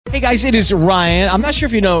Hey guys, it is Ryan. I'm not sure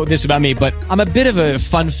if you know this about me, but I'm a bit of a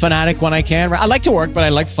fun fanatic when I can. I like to work, but I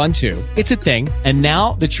like fun too. It's a thing. And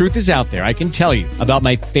now the truth is out there. I can tell you about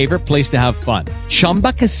my favorite place to have fun.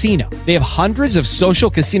 Chumba Casino. They have hundreds of social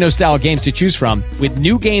casino style games to choose from with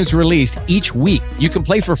new games released each week. You can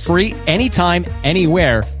play for free anytime,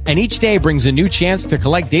 anywhere. And each day brings a new chance to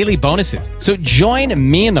collect daily bonuses. So join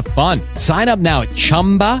me in the fun. Sign up now at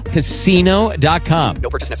ChumbaCasino.com. No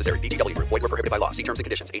purchase necessary. VGW. Void where prohibited by law. See terms and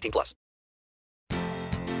conditions. 18 plus.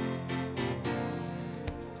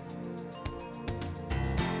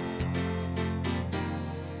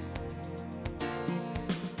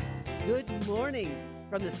 Good morning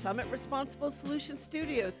from the Summit Responsible Solutions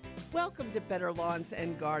Studios. Welcome to Better Lawns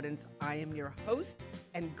and Gardens. I am your host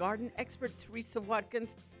and garden expert, Teresa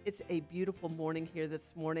Watkins. It's a beautiful morning here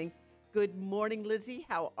this morning. Good morning, Lizzie.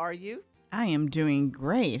 How are you? I am doing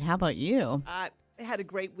great. How about you? I had a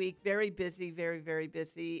great week. Very busy, very, very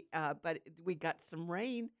busy. But we got some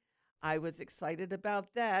rain. I was excited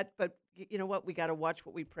about that. But you know what? We got to watch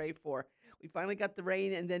what we pray for. We finally got the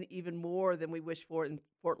rain and then even more than we wished for in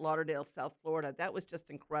Fort Lauderdale, South Florida. That was just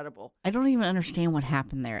incredible. I don't even understand what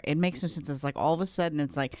happened there. It makes no sense. It's like all of a sudden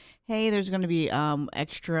it's like, hey, there's going to be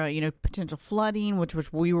extra, potential flooding, which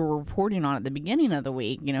we were reporting on at the beginning of the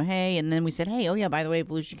week. Hey, and then we said, hey, oh yeah, by the way,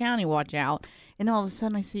 Volusia County, watch out. And then all of a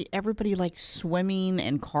sudden I see everybody like swimming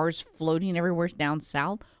and cars floating everywhere down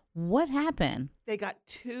south. What happened? They got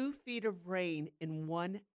 2 feet of rain in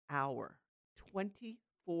 1 hour,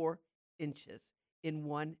 24 inches in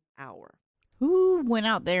 1 hour. Who went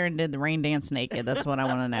out there and did the rain dance naked? That's what I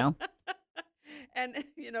want to know. And,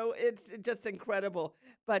 it's just incredible.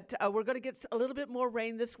 But we're going to get a little bit more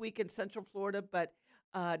rain this week in Central Florida, but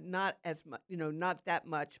not as much, not that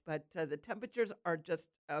much. But the temperatures are just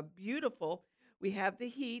beautiful. We have the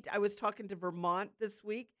heat. I was talking to Vermont this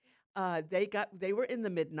week. They were in the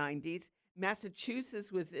mid 90s.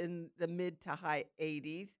 Massachusetts was in the mid to high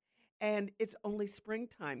 80s, and it's only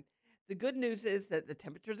springtime. The good news is that the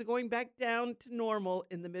temperatures are going back down to normal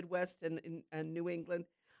in the Midwest and in New England.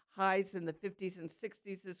 Highs in the 50s and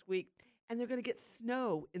 60s this week, and they're going to get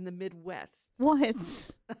snow in the Midwest.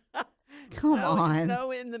 What? Come on.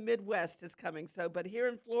 Snow in the Midwest is coming. But here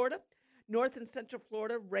in Florida, North and Central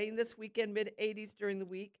Florida, rain this weekend, mid 80s during the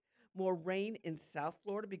week. More rain in South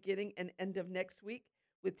Florida beginning and end of next week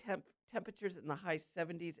with temperatures in the high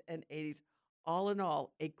 70s and 80s. All in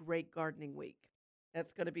all, a great gardening week.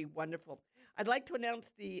 That's going to be wonderful. I'd like to announce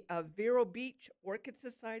the Vero Beach Orchid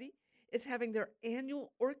Society is having their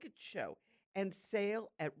annual orchid show and sale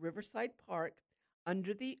at Riverside Park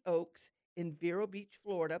under the Oaks in Vero Beach,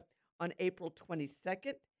 Florida on April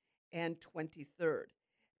 22nd and 23rd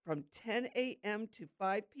from 10 a.m. to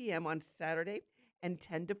 5 p.m. on Saturday and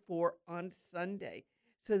 10 to 4 on Sunday.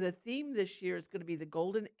 So the theme this year is going to be the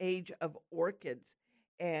golden age of orchids,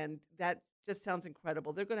 and that just sounds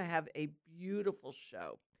incredible. They're going to have a beautiful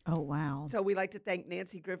show. Oh, wow. So we'd like to thank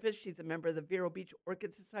Nancy Griffiths. She's a member of the Vero Beach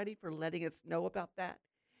Orchid Society for letting us know about that.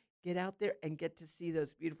 Get out there and get to see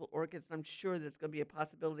those beautiful orchids. And I'm sure there's going to be a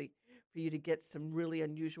possibility for you to get some really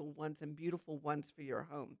unusual ones and beautiful ones for your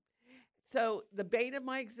home. So the bane of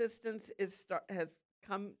my existence has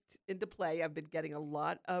come into play. I've been getting a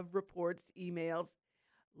lot of reports, emails,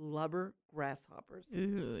 lubber grasshoppers.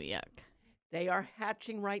 Ooh, yuck. They are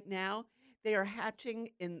hatching right now. They are hatching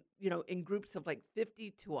in groups of like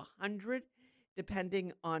 50 to 100,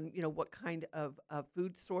 depending on, what kind of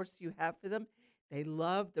food source you have for them. They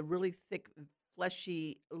love the really thick,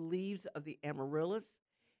 fleshy leaves of the amaryllis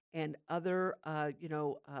and other,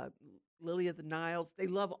 lily of the Niles. They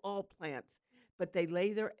love all plants, but they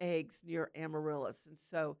lay their eggs near amaryllis. And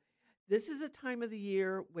so this is a time of the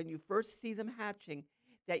year when you first see them hatching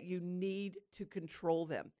that you need to control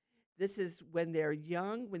them. This is when they're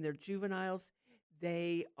young, when they're juveniles,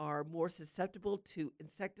 they are more susceptible to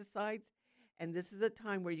insecticides. And this is a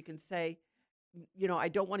time where you can say, I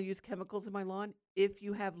don't want to use chemicals in my lawn. If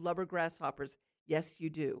you have lubber grasshoppers, yes, you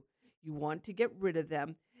do. You want to get rid of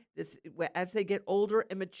them. As they get older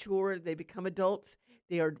and mature, they become adults.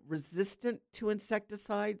 They are resistant to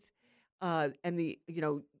insecticides. And the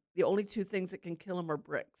only 2 things that can kill them are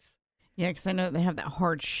bricks. Yeah, because I know they have that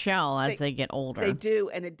hard shell as they get older. They do,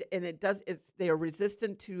 and they are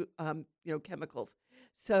resistant to chemicals.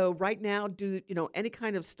 So right now, do any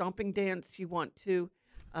kind of stomping dance you want to,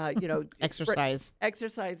 exercise,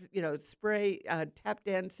 spray, tap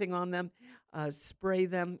dancing on them, spray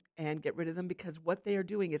them, and get rid of them, because what they are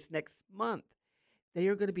doing is next month they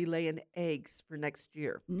are going to be laying eggs for next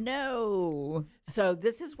year. No. So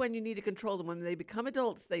this is when you need to control them. When they become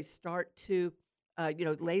adults, they start to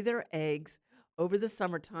lay their eggs over the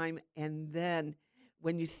summertime, and then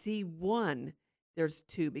when you see one, there's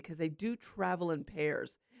two, because they do travel in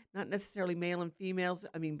pairs, not necessarily male and females.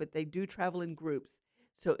 I mean, but they do travel in groups.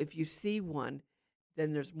 So if you see one,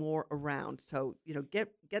 then there's more around. So,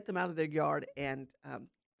 get them out of their yard, and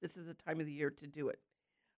this is the time of the year to do it.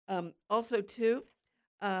 Also, too,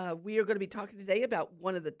 we are going to be talking today about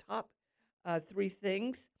one of the top three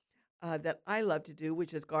things that I love to do,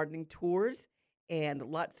 which is gardening tours and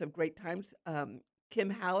lots of great times. Kim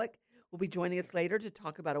Halleck will be joining us later to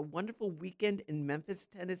talk about a wonderful weekend in Memphis,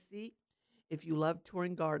 Tennessee. If you love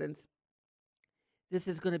touring gardens, this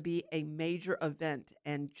is going to be a major event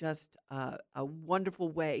and just a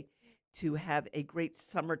wonderful way to have a great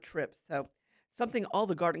summer trip. So something all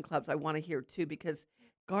the garden clubs I want to hear too, because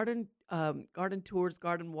garden tours,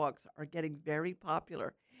 garden walks are getting very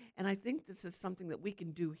popular. And I think this is something that we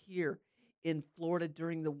can do here in Florida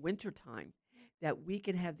during the winter time, that we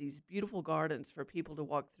can have these beautiful gardens for people to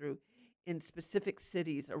walk through in specific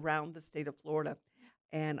cities around the state of Florida.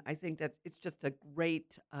 And I think that it's just a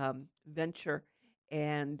great venture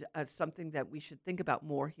and something that we should think about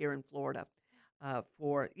more here in Florida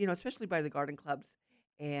for, especially by the garden clubs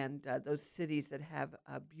and those cities that have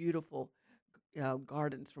beautiful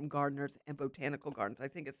gardens from gardeners and botanical gardens. I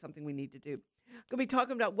think it's something we need to do. Going to be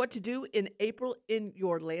talking about what to do in April in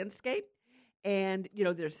your landscape. And,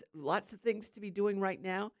 there's lots of things to be doing right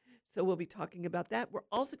now. So we'll be talking about that. We're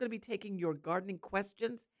also going to be taking your gardening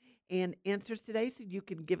questions and answers today. So you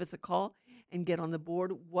can give us a call and get on the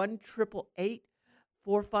board,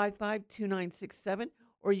 1-888-455-2967.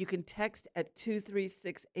 Or you can text at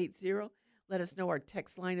 23680. Let us know our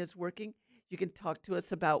text line is working. You can talk to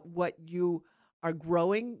us about what you are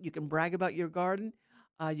growing. You can brag about your garden.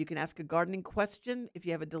 You can ask a gardening question if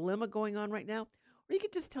you have a dilemma going on right now. Or you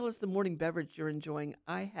can just tell us the morning beverage you're enjoying.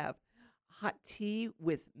 I have hot tea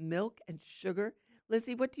with milk and sugar.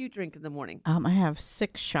 Lizzie, what do you drink in the morning? I have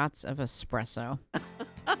 6 shots of espresso.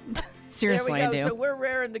 Seriously, there we go. I do. So we're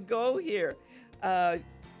raring to go here.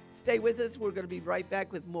 Stay with us. We're going to be right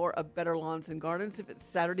back with more of Better Lawns and Gardens. If it's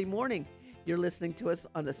Saturday morning, you're listening to us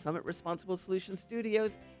on the Summit Responsible Solutions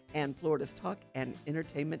Studios and Florida's Talk and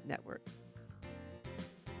Entertainment Network.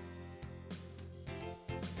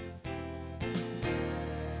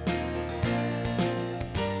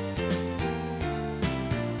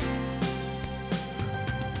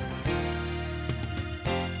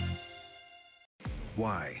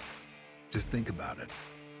 Why? Just think about it.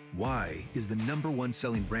 Why is the #1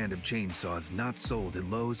 selling brand of chainsaws not sold at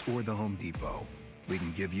Lowe's or the Home Depot? We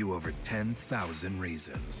can give you over 10,000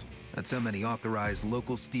 reasons. That's how many authorized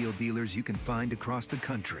local steel dealers you can find across the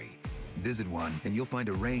country. Visit one and you'll find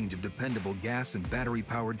a range of dependable gas and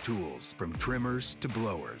battery-powered tools, from trimmers to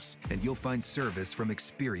blowers. And you'll find service from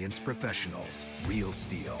experienced professionals. Real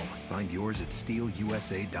steel. Find yours at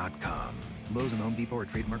steelusa.com. Lowe's and Home Depot are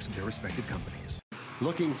trademarks of their respective companies.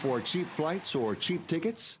 Looking for cheap flights or cheap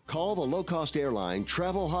tickets? Call the low-cost airline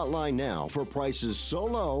travel hotline now for prices so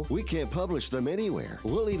low we can't publish them anywhere.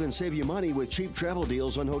 We'll even save you money with cheap travel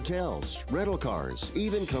deals on hotels, rental cars,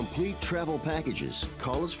 even complete travel packages.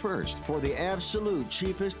 Call us first for the absolute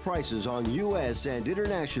cheapest prices on U.S. and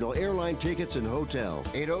international airline tickets and hotels.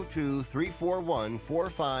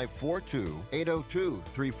 802-341-4542.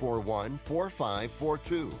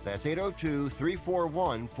 802-341-4542. That's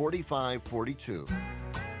 802-341-4542.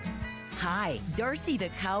 Hi, Darcy the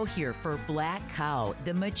Cow here for Black Cow,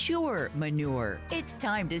 the mature manure. It's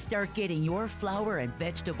time to start getting your flower and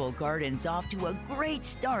vegetable gardens off to a great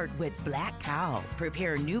start with Black Cow.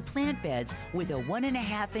 Prepare new plant beds with a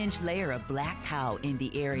 1.5-inch layer of Black Cow in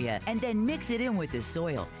the area and then mix it in with the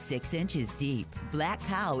soil 6 inches deep. Black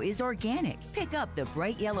Cow is organic. Pick up the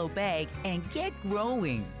bright yellow bag and get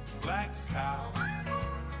growing. Black Cow,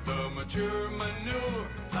 the mature manure.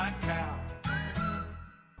 Black Cow.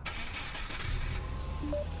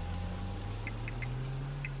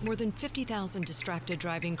 More than 50,000 distracted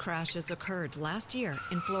driving crashes occurred last year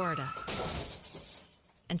in Florida.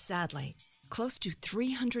 And sadly, close to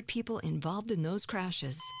 300 people involved in those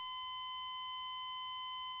crashes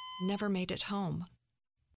never made it home.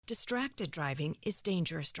 Distracted driving is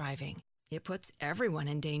dangerous driving. It puts everyone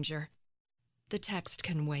in danger. The text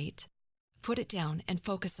can wait. Put it down and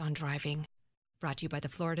focus on driving. Brought to you by the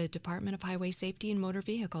Florida Department of Highway Safety and Motor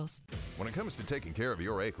Vehicles. When it comes to taking care of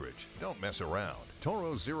your acreage, don't mess around.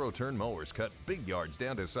 Toro's zero-turn mowers cut big yards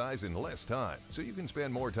down to size in less time, so you can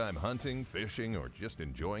spend more time hunting, fishing, or just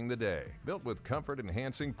enjoying the day. Built with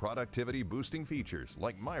comfort-enhancing, productivity-boosting features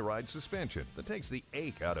like MyRide suspension that takes the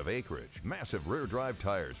ache out of acreage, massive rear-drive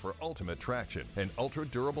tires for ultimate traction, and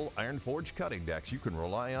ultra-durable iron-forged cutting decks you can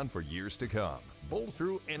rely on for years to come. Bowl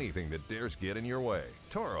through anything that dares get in your way.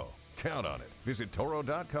 Toro, Count on it. Visit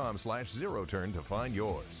Toro.com/ZeroTurn to find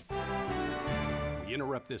yours. We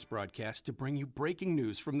interrupt this broadcast to bring you breaking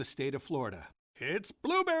news from the state of Florida. It's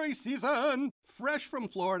blueberry season! Fresh from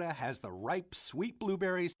Florida has the ripe, sweet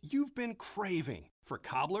blueberries you've been craving for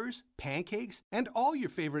cobblers, pancakes, and all your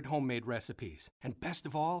favorite homemade recipes. And best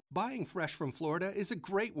of all, buying fresh from Florida is a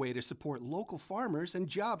great way to support local farmers and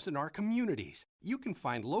jobs in our communities. You can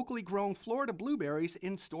find locally grown Florida blueberries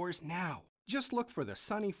in stores now. Just look for the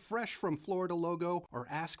sunny Fresh from Florida logo or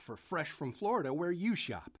ask for Fresh from Florida where you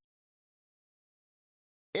shop.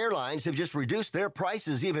 Airlines have just reduced their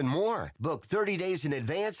prices even more. Book 30 days in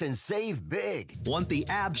advance and save big. Want the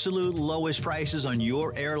absolute lowest prices on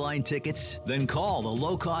your airline tickets? Then call the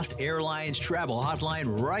Low Cost Airlines Travel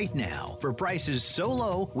Hotline right now for prices so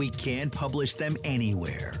low we can't publish them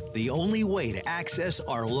anywhere. The only way to access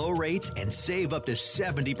our low rates and save up to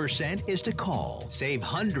 70% is to call. Save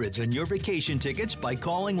hundreds on your vacation tickets by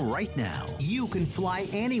calling right now. You can fly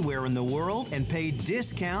anywhere in the world and pay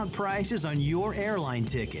discount prices on your airline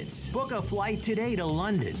tickets. Book a flight today to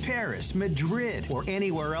London, Paris, Madrid, or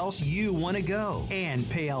anywhere else you want to go. And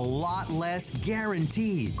pay a lot less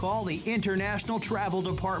guaranteed. Call the International Travel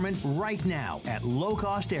Department right now at Low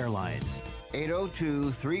Cost Airlines.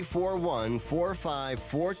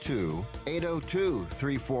 802-341-4542.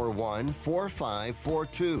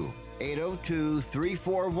 802-341-4542.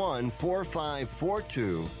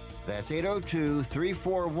 802-341-4542. That's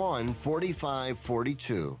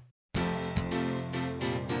 802-341-4542.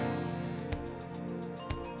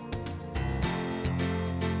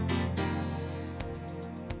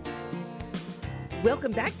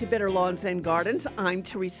 Welcome back to Better Lawns and Gardens. I'm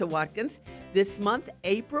Teresa Watkins. This month,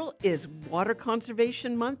 April, is Water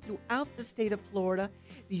Conservation Month throughout the state of Florida.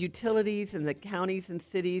 The utilities and the counties and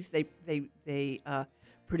cities, they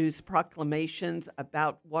produce proclamations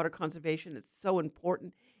about water conservation. It's so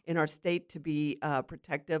important in our state to be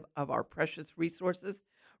protective of our precious resources.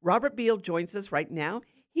 Robert Beal joins us right now.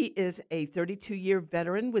 He is a 32-year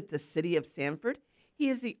veteran with the City of Sanford. He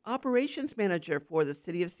is the operations manager for the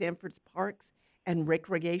City of Sanford's Parks and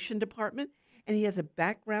Recreation Department, and he has a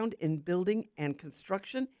background in building and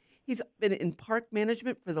construction. He's been in park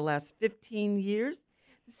management for the last 15 years.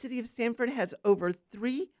 The City of Sanford has over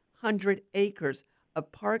 300 acres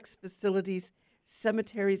of parks, facilities,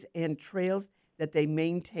 cemeteries, and trails that they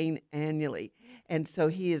maintain annually. And so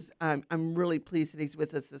he is, I'm really pleased that he's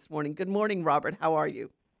with us this morning. Good morning, Robert. How are you?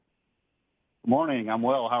 Morning. I'm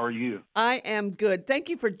well. How are you? I am good. Thank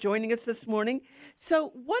you for joining us this morning. So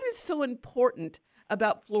what is so important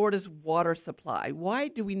about Florida's water supply? Why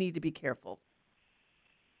do we need to be careful?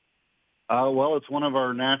 Well, it's one of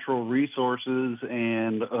our natural resources,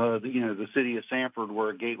 and the city of Sanford,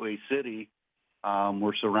 we're a gateway city.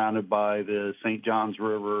 We're surrounded by the St. Johns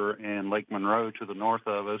River and Lake Monroe to the north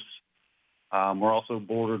of us. We're also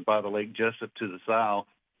bordered by the Lake Jessup to the south.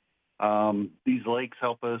 These lakes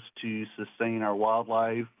help us to sustain our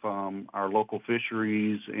wildlife, our local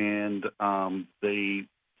fisheries, and they're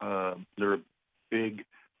a big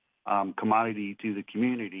commodity to the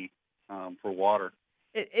community for water.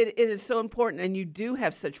 It is so important, and you do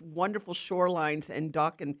have such wonderful shorelines and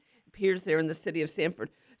dock and piers there in the city of Sanford.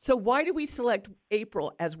 So why do we select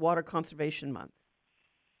April as Water Conservation Month?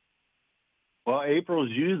 Well, April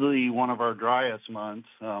is usually one of our driest months.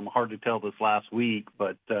 Hard to tell this last week,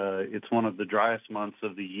 but it's one of the driest months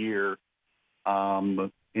of the year.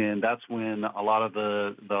 And that's when a lot of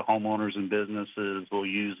the homeowners and businesses will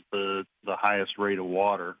use the highest rate of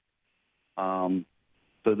water.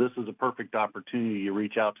 So this is a perfect opportunity to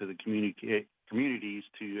reach out to the communities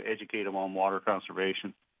to educate them on water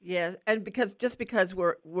conservation. Yeah, and because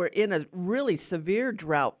we're in a really severe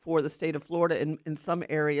drought for the state of Florida in some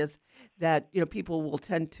areas, that people will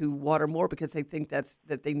tend to water more because they think that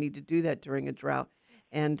they need to do that during a drought.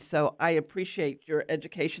 And so I appreciate your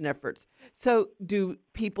education efforts. So do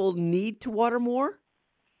people need to water more?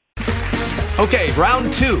 Okay,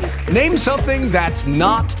 round two. Name something that's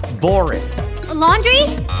not boring. A laundry?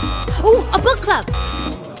 Ooh, a book club.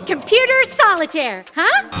 Computer solitaire,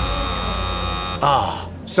 huh? Ah,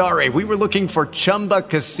 sorry, we were looking for Chumba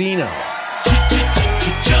Casino.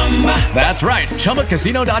 That's right,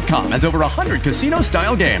 ChumbaCasino.com has over 100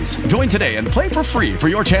 casino-style games. Join today and play for free for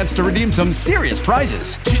your chance to redeem some serious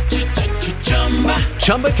prizes.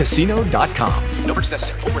 ChumbaCasino.com. No purchase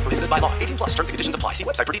necessary. Void where prohibited by law. 18+ terms and conditions apply. See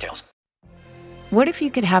website for details. What if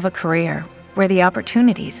you could have a career where the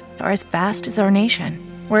opportunities are as vast as our nation,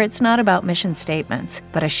 where it's not about mission statements,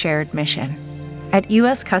 but a shared mission? At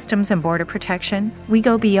U.S. Customs and Border Protection, we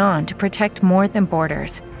go beyond to protect more than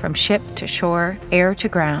borders, from ship to shore, air to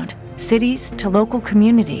ground, cities to local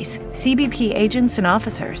communities, CBP agents and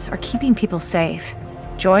officers are keeping people safe.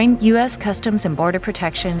 Join U.S. Customs and Border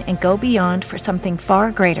Protection and go beyond for something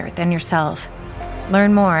far greater than yourself.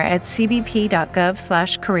 Learn more at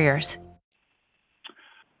cbp.gov/careers.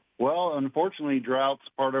 Well, unfortunately, drought's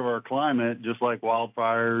part of our climate, just like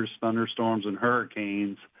wildfires, thunderstorms, and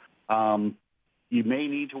hurricanes. You may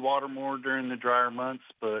need to water more during the drier months,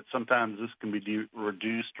 but sometimes this can be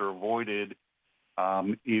reduced or avoided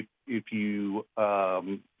if you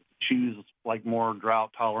choose like more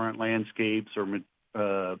drought-tolerant landscapes or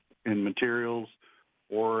and materials,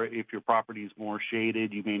 or if your property is more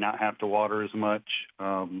shaded, you may not have to water as much.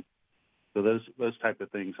 So those type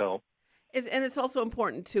of things help. And it's also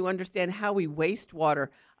important to understand how we waste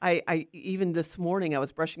water. I even this morning I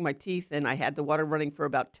was brushing my teeth and I had the water running for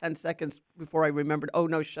about 10 seconds before I remembered, oh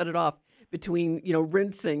no, shut it off between,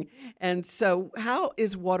 rinsing. And so how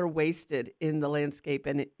is water wasted in the landscape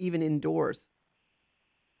and even indoors?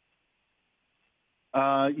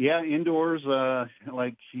 Indoors,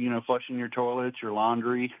 like, flushing your toilets, your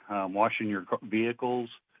laundry, washing your vehicles,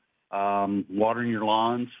 watering your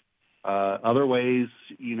lawns. Other ways,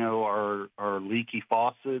 are leaky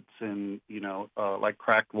faucets and, like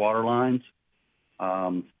cracked water lines.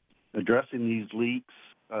 Addressing these leaks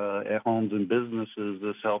at homes and businesses,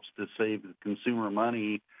 this helps to save the consumer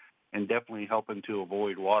money and definitely helping to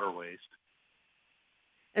avoid water waste.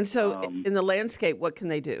 And so in the landscape, what can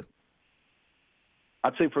they do?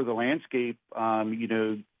 I'd say for the landscape, try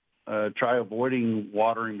avoiding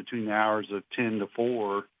watering between the hours of 10 to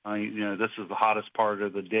 4. This is the hottest part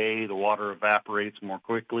of the day. The water evaporates more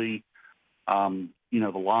quickly. The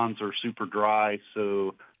lawns are super dry,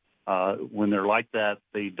 so when they're like that,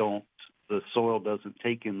 the soil doesn't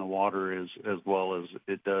take in the water as well as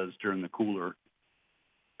it does during the cooler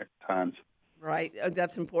times. Right.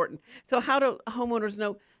 That's important. So how do homeowners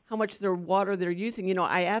know how much their water they're using?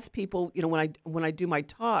 I ask people, when I do my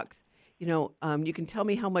talks, you can tell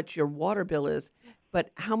me how much your water bill is,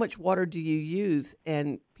 but how much water do you use?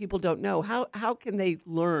 And people don't know. How can they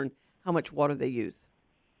learn how much water they use?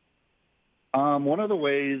 One of the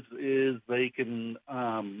ways is they can,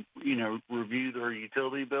 review their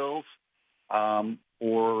utility bills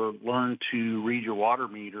or learn to read your water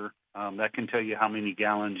meter. That can tell you how many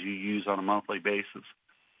gallons you use on a monthly basis.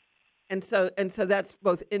 And so that's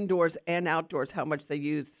both indoors and outdoors, how much they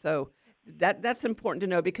use. So that's important to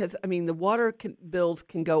know because, the water bills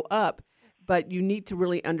can go up, but you need to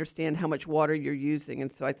really understand how much water you're using.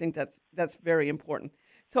 And so I think that's very important.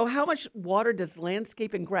 So how much water does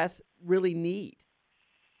landscape and grass really need?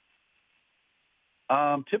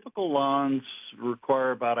 Typical lawns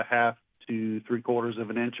require about a half to 3/4 of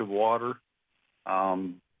an inch of water.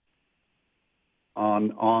 On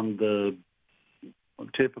the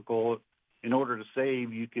typical, in order to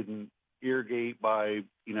save, you can irrigate by,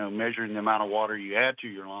 measuring the amount of water you add to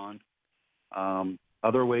your lawn.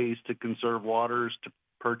 Other ways to conserve water is to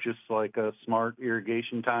purchase like a smart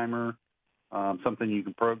irrigation timer, something you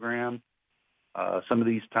can program. Some of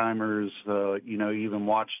these timers, even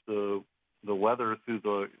watch the weather through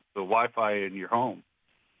the Wi-Fi in your home.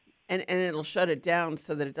 And it'll shut it down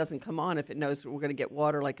so that it doesn't come on if it knows we're going to get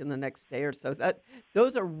water like in the next day or so.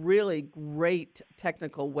 Those are really great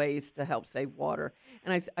technical ways to help save water.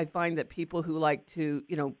 And I find that people who like to,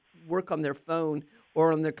 work on their phone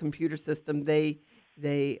or on their computer system, the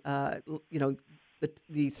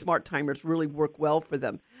smart timers really work well for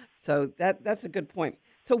them. So that's a good point.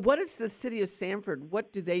 So what is the city of Sanford?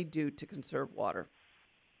 What do they do to conserve water?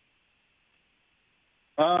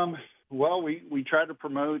 Well, we try to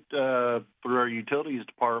promote through our utilities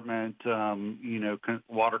department,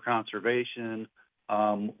 water conservation.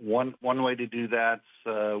 One way to do that,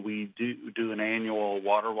 we do an annual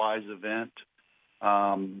WaterWise event.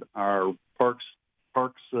 Our parks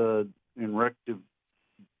and rec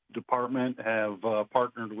department have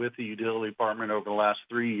partnered with the utility department over the last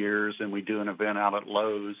 3 years, and we do an event out at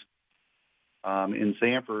Lowe's in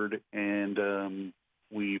Sanford, and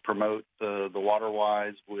we promote the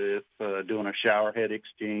WaterWise with doing a shower head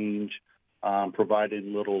exchange,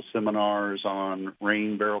 providing little seminars on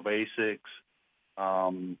rain barrel basics,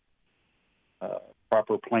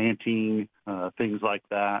 proper planting, things like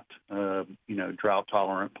that,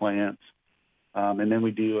 drought-tolerant plants. And then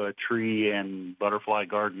we do a tree and butterfly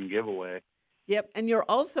garden giveaway. Yep, and you're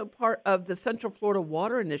also part of the Central Florida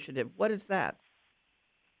Water Initiative. What is that?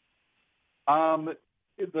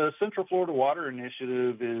 The Central Florida Water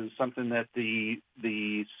Initiative is something that the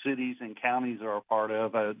cities and counties are a part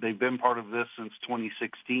of. They've been part of this since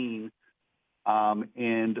 2016,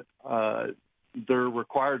 and they're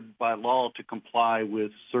required by law to comply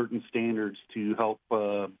with certain standards to help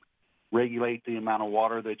regulate the amount of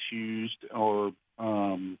water that's used or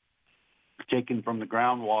taken from the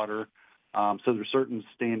groundwater. So there's certain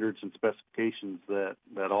standards and specifications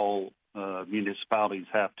that all municipalities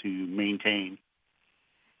have to maintain.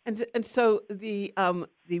 And so the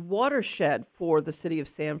watershed for the city of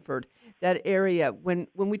Sanford, that area, when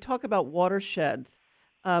we talk about watersheds,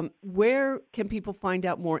 where can people find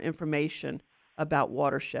out more information about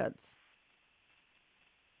watersheds?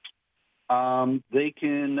 They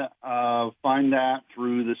can find that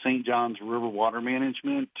through the St. Johns River Water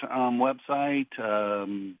Management website.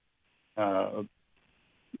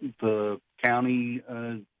 The county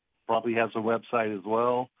probably has a website as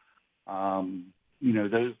well.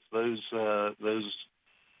 Those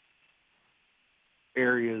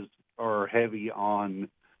areas are heavy on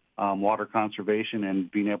water conservation and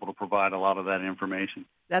being able to provide a lot of that information.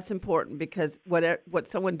 That's important because what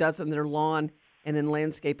someone does on their lawn and in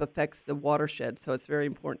landscape affects the watershed. So it's very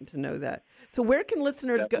important to know that. So where can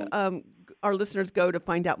listeners go, our listeners go to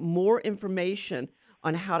find out more information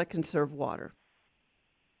on how to conserve water?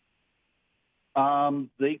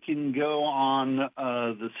 They can go on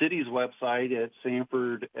the city's website at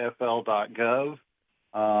sanfordfl.gov.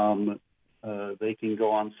 They can go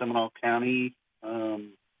on Seminole County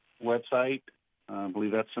website. I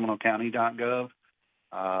believe that's seminolecounty.gov.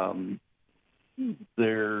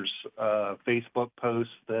 There's Facebook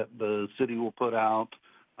posts that the city will put out.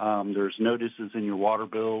 There's notices in your water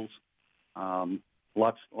bills.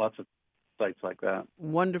 Lots of sites like that.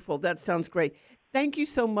 Wonderful. That sounds great. Thank you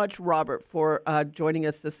so much, Robert, for joining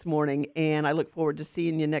us this morning, and I look forward to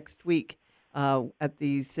seeing you next week at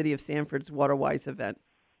the City of Sanford's WaterWise event.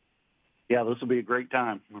 Yeah, this will be a great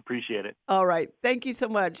time. We appreciate it. All right. Thank you so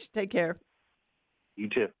much. Take care. You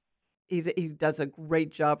too. He does a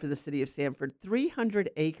great job for the City of Sanford. 300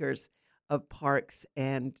 acres of parks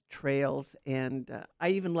and trails, and I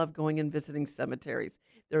even love going and visiting cemeteries.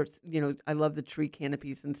 There's, I love the tree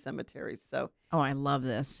canopies in cemeteries. So, I love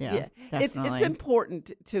this. Yeah, definitely. It's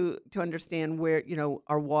important to understand where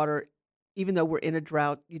our water. Even though we're in a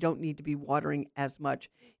drought, you don't need to be watering as much.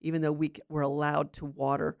 Even though we're allowed to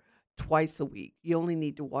water twice a week, you only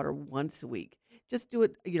need to water once a week. Just do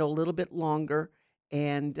it, a little bit longer.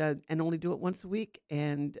 And only do it once a week.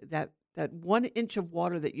 And that 1 inch of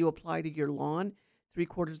water that you apply to your lawn,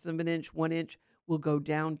 3/4 of an inch, 1 inch, will go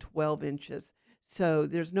down 12 inches. So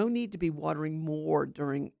there's no need to be watering more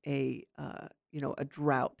during a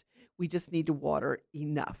drought. We just need to water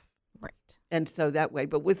enough. Right. And so that way,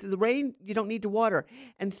 but with the rain, you don't need to water.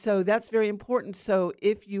 And so that's very important. So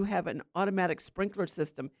if you have an automatic sprinkler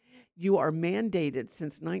system, you are mandated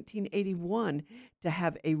since 1981 to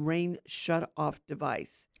have a rain shut-off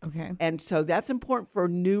device. Okay. And so that's important for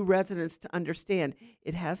new residents to understand.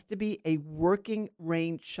 It has to be a working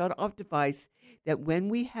rain shut-off device that when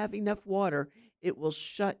we have enough water, it will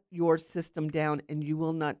shut your system down and you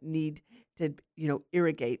will not need to,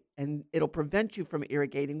 irrigate. And it'll prevent you from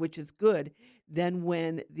irrigating, which is good. Then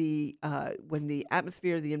when the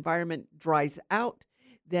atmosphere, the environment dries out,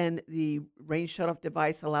 then the rain shutoff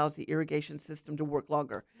device allows the irrigation system to work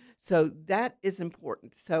longer. So that is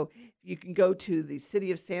important. So you can go to the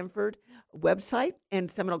City of Sanford website and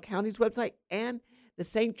Seminole County's website and the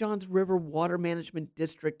St. Johns River Water Management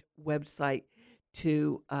District website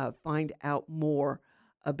to find out more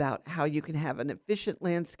about how you can have an efficient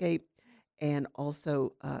landscape and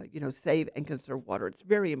also, save and conserve water. It's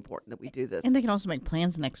very important that we do this. And they can also make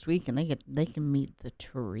plans next week, and they can meet the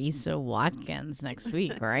Teresa Watkins next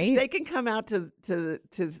week, right? They can come out to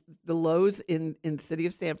the Lowe's in City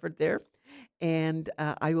of Sanford there, and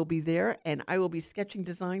I will be there, and I will be sketching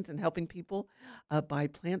designs and helping people buy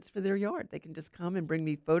plants for their yard. They can just come and bring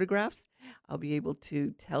me photographs. I'll be able to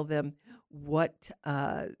tell them what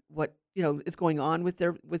is going on with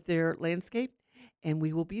their landscape. And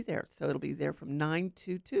we will be there. So it'll be there from 9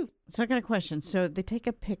 to 2. So I got a question. So they take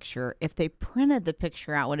a picture. If they printed the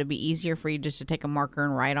picture out, would it be easier for you just to take a marker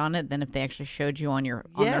and write on it than if they actually showed you on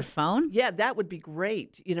their phone? Yeah, that would be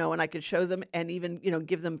great. And I could show them and even,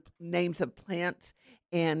 give them names of plants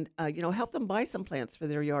and, help them buy some plants for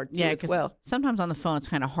their yard too as well. Sometimes on the phone it's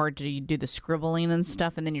kind of hard to do the scribbling and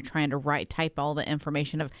stuff, and then you're trying to type all the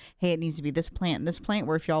information of, hey, it needs to be this plant and this plant,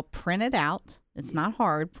 where if y'all print it out, it's not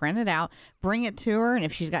hard, print it out, bring it to her, and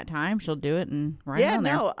if she's got time, she'll do it and write it on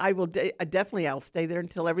there. Yeah, no, I will definitely, I'll stay there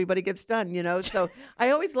until everybody gets done, So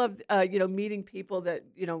I always love, meeting people that,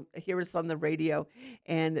 hear us on the radio,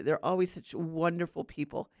 and they're always such wonderful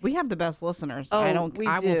people. We have the best listeners. Oh, I do.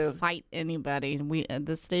 will fight anybody. At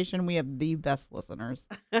this station, we have the best listeners.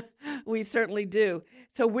 We certainly do.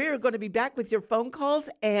 So we're going to be back with your phone calls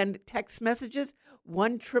and text messages,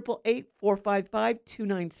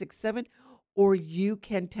 1-888-455-2967, or you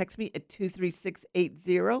can text me at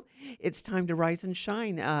 23680. It's time to rise and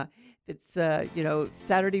shine. It's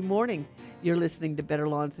Saturday morning. You're listening to Better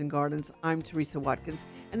Lawns and Gardens. I'm Teresa Watkins,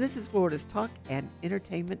 and this is Florida's Talk and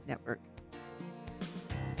Entertainment Network.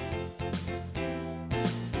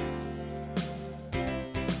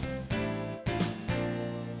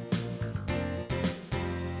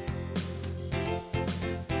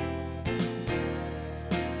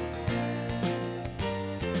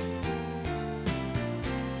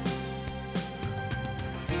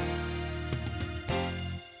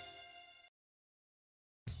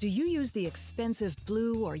 Do you use the expensive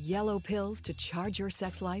blue or yellow pills to charge your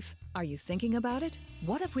sex life? Are you thinking about it?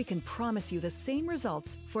 What if we can promise you the same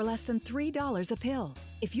results for less than $3 a pill?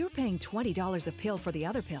 If you're paying $20 a pill for the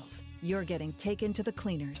other pills, you're getting taken to the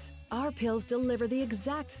cleaners. Our pills deliver the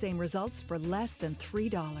exact same results for less than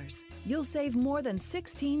 $3. You'll save more than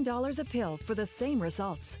 $16 a pill for the same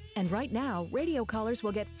results. And right now, radio callers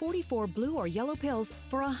will get 44 blue or yellow pills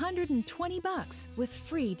for $120 with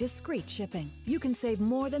free discreet shipping. You can save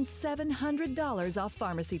more than $700 off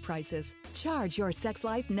pharmacy prices. Charge your sex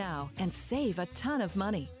life now and save a ton of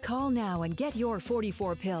money. Call now and get your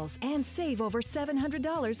 44 pills and save over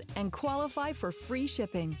 $700 and qualify for free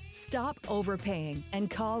shipping. Stop overpaying and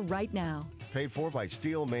call right now. Paid for by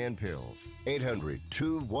Steelman Pills.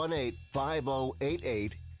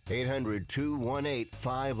 800-218-5088.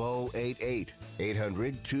 800-218-5088.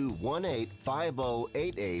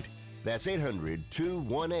 800-218-5088. That's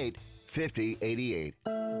 800-218-5088.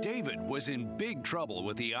 David was in big trouble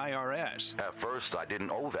with the IRS. At first, I didn't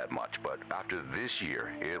owe that much, but after this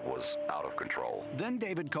year, it was out of control. Then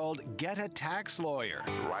David called Get a Tax Lawyer.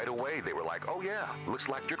 Right away, they were like, oh yeah, looks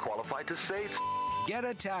like you're qualified to save. Get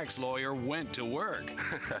a Tax Lawyer went to work.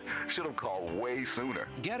 Should have called way sooner.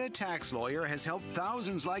 Get a Tax Lawyer has helped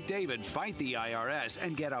thousands like David fight the IRS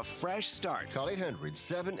and get a fresh start. Call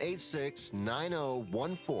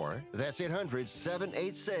 800-786-9014. That's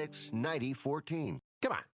 800-786-9014.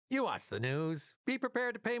 Come on, you watch the news. Be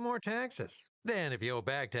prepared to pay more taxes. Then if you owe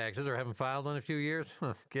back taxes or haven't filed in a few years,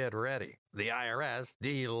 get ready. The IRS,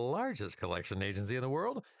 the largest collection agency in the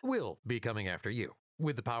world, will be coming after you,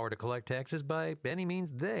 with the power to collect taxes by any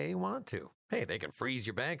means they want to. Hey, they can freeze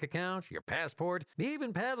your bank account, your passport,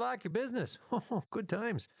 even padlock your business. Oh, good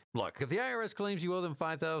times. Look, if the IRS claims you owe them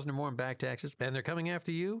 $5,000 or more in back taxes and they're coming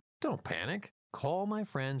after you, don't panic. Call my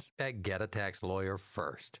friends at Get a Tax Lawyer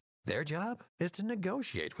first. Their job is to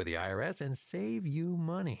negotiate with the IRS and save you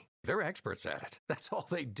money. They're experts at it. That's all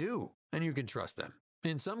they do, and you can trust them.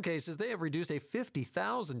 In some cases, they have reduced a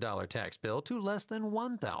 $50,000 tax bill to less than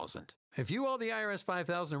 $1,000. If you owe the IRS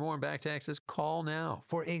 $5,000 or more in back taxes, call now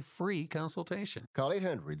for a free consultation. Call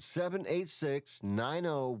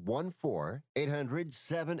 800-786-9014.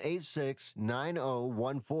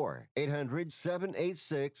 800-786-9014.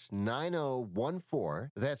 800-786-9014.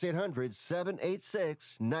 That's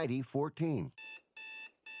 800-786-9014.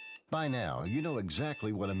 By now, you know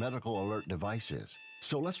exactly what a medical alert device is.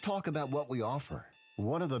 So let's talk about what we offer.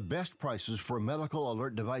 One of the best prices for medical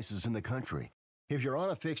alert devices in the country. If you're on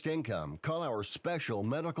a fixed income, call our special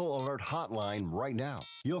medical alert hotline right now.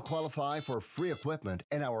 You'll qualify for free equipment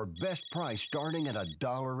and our best price starting at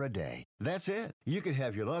 $1 a day. That's it. You could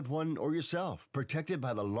have your loved one or yourself protected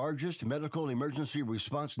by the largest medical emergency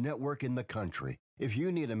response network in the country. If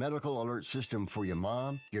you need a medical alert system for your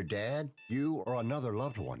mom, your dad, you, or another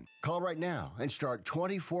loved one, call right now and start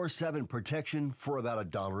 24/7 protection for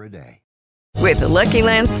about $1 a day. With the Lucky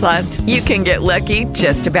Land Slots, you can get lucky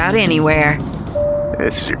just about anywhere.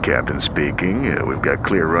 This is your captain speaking. We've got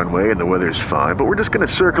clear runway and the weather's fine, but we're just going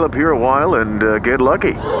to circle up here a while and get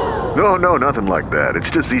lucky. No, nothing like that. It's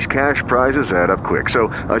just these cash prizes add up quick. So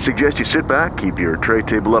I suggest you sit back, keep your tray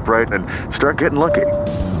table upright, and start getting lucky.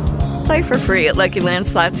 Play for free at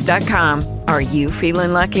LuckyLandSlots.com. Are you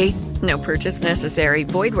feeling lucky? No purchase necessary.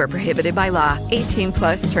 Void where prohibited by law.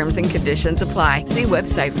 18+ terms and conditions apply. See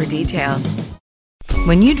website for details.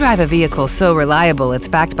 When you drive a vehicle so reliable it's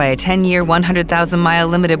backed by a 10-year, 100,000-mile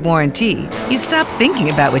limited warranty, you stop thinking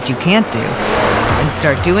about what you can't do and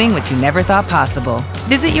start doing what you never thought possible.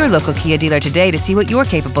 Visit your local Kia dealer today to see what you're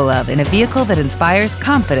capable of in a vehicle that inspires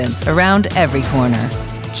confidence around every corner.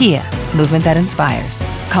 Kia, movement that inspires.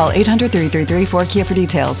 Call 800-333-4KIA for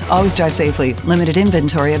details. Always drive safely. Limited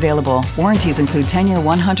inventory available. Warranties include 10-year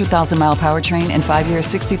 100,000-mile powertrain and 5-year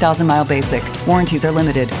 60,000-mile basic. Warranties are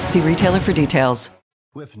limited. See retailer for details.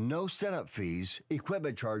 With no setup fees,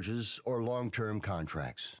 equipment charges, or long-term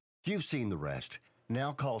contracts. You've seen the rest.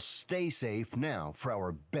 Now call Stay Safe now for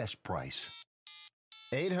our best price.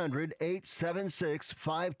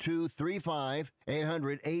 800-876-5235.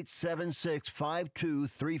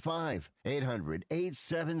 800-876-5235.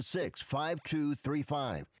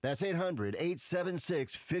 800-876-5235. That's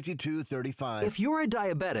 800-876-5235. If you're a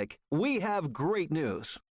diabetic, we have great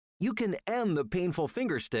news. You can end the painful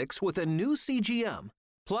finger sticks with a new CGM.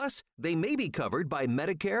 Plus, they may be covered by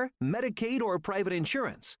Medicare, Medicaid, or private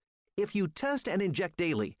insurance. If you test and inject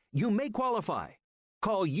daily, you may qualify.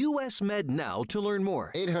 Call US Med now to learn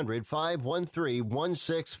more.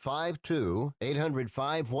 800-513-1652.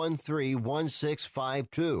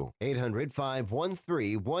 800-513-1652.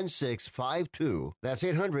 800-513-1652. That's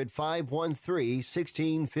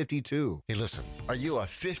 800-513-1652. Hey, listen, are you a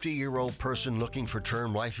 50-year-old person looking for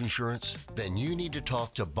term life insurance? Then you need to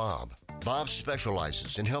talk to Bob. Bob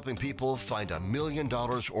specializes in helping people find $1 million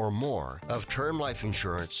or more of term life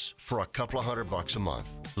insurance for a couple of $100 a month.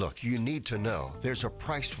 Look, you need to know there's a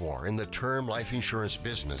price war in the term life insurance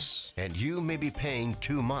business, and you may be paying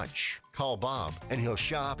too much. Call Bob, and he'll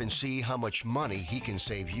shop and see how much money he can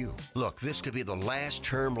save you. Look, this could be the last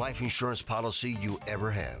term life insurance policy you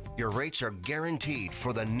ever have. Your rates are guaranteed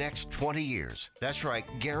for the next 20 years. That's right,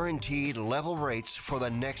 guaranteed level rates for the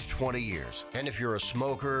next 20 years. And if you're a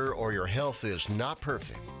smoker or your health is not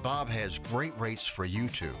perfect, Bob has great rates for you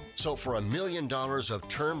too. So for $1 million of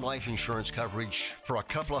term life insurance coverage for a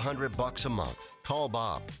couple of $100 a month, call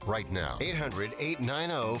Bob right now.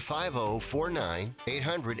 800-890-5049.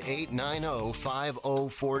 800-890-5049.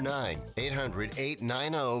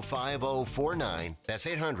 800-890-5049. That's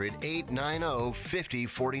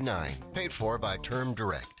 800-890-5049. Paid for by Term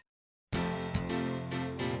Direct.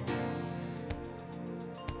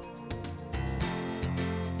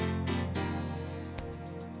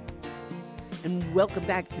 And welcome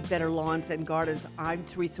back to Better Lawns and Gardens. I'm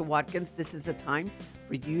Teresa Watkins. This is the time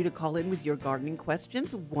for you to call in with your gardening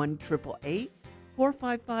questions,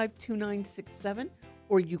 1-888-455-2967,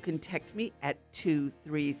 or you can text me at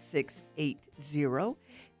 23680.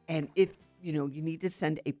 And if, you need to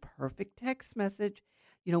send a perfect text message,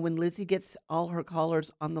 when Lizzie gets all her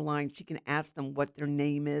callers on the line, she can ask them what their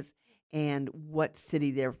name is and what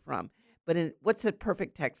city they're from. But what's a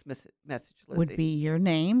perfect text message, Lizzie? Would be your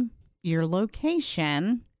name, your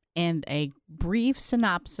location, and a brief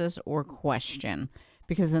synopsis or question.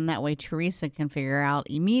 Because then that way Teresa can figure out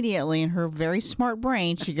immediately in her very smart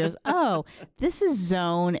brain, she goes, oh, this is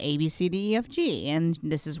zone ABCDEFG, and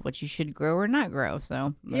this is what you should grow or not grow.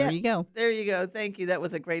 So there you go. There you go. Thank you. That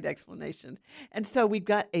was a great explanation. And so we've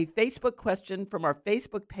got a Facebook question from our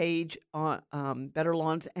Facebook page on Better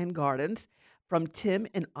Lawns and Gardens from Tim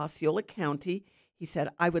in Osceola County. He said,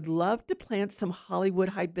 I would love to plant some Hollywood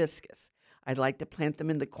hibiscus. I'd like to plant them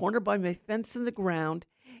in the corner by my fence in the ground.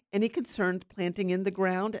 Any concerns planting in the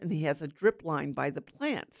ground? And he has a drip line by the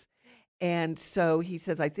plants. And so he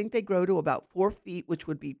says, I think they grow to about 4 feet, which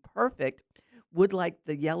would be perfect. Would like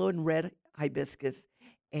the yellow and red hibiscus.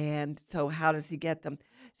 And so how does he get them?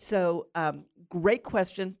 So great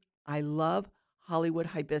question. I love Hollywood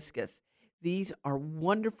hibiscus. These are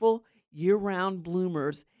wonderful year-round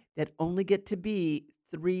bloomers that only get to be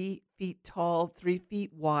 3 feet tall, 3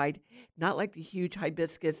 feet wide, not like the huge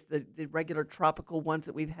hibiscus, the regular tropical ones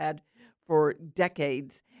that we've had for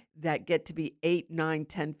decades that get to be 8, 9,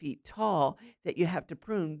 10 feet tall that you have to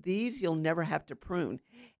prune. These you'll never have to prune.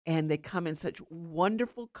 And they come in such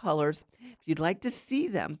wonderful colors. If you'd like to see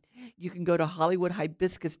them, you can go to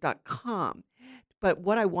HollywoodHibiscus.com. But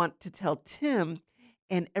what I want to tell Tim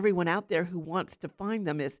and everyone out there who wants to find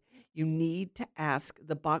them is you need to ask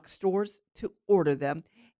the box stores to order them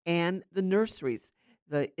and the nurseries,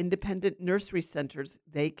 the independent nursery centers,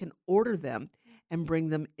 they can order them and bring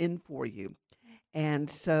them in for you. And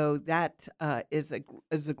so that is a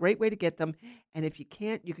great way to get them. And if you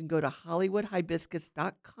can't, you can go to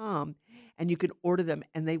HollywoodHibiscus.com and you can order them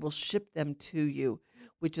and they will ship them to you,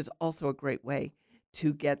 which is also a great way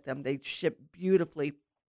to get them. They ship beautifully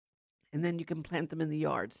and then you can plant them in the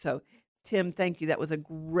yard. So Tim, thank you. That was a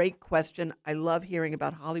great question. I love hearing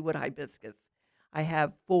about Hollywood hibiscus. I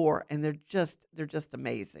have 4, and they're just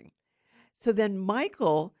amazing. So then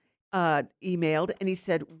Michael emailed, and he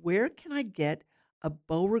said, where can I get a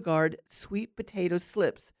Beauregard sweet potato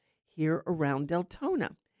slips here around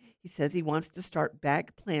Deltona? He says he wants to start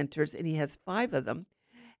bag planters, and he has 5 of them.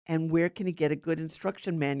 And where can he get a good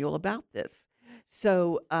instruction manual about this?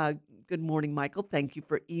 So good morning, Michael. Thank you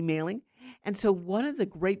for emailing. And so one of the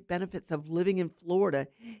great benefits of living in Florida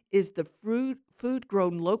is the food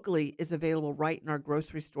grown locally is available right in our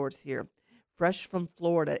grocery stores here. Fresh from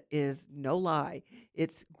Florida is no lie.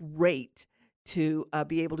 It's great to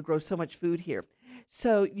be able to grow so much food here.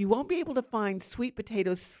 So you won't be able to find sweet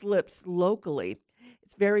potato slips locally.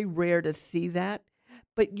 It's very rare to see that,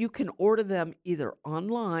 but you can order them either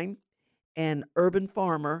online and Urban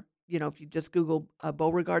Farmer. If you just Google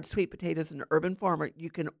Beauregard sweet potatoes and Urban Farmer, you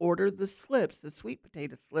can order the slips, the sweet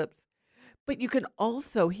potato slips. But you can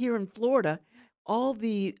also, here in Florida, all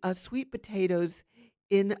the sweet potatoes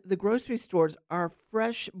in the grocery stores are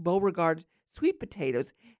fresh Beauregard sweet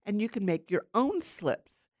potatoes, and you can make your own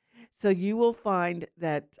slips. So you will find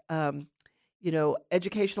that,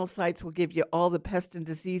 educational sites will give you all the pest and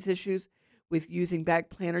disease issues with using bag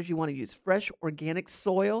planters. You want to use fresh organic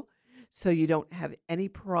soil so you don't have any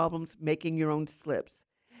problems making your own slips.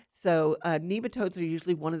 So nematodes are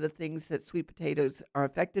usually one of the things that sweet potatoes are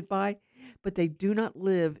affected by, but they do not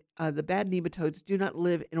live, the bad nematodes do not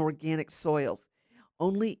live in organic soils,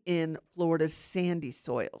 only in Florida's sandy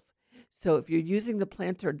soils. So if you're using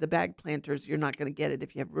the bag planters, you're not going to get it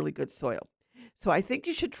if you have really good soil. So I think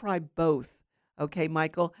you should try both. Okay,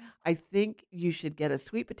 Michael, I think you should get a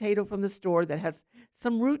sweet potato from the store that has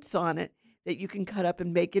some roots on it that you can cut up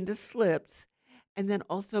and make into slips, and then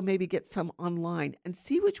also maybe get some online and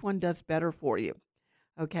see which one does better for you.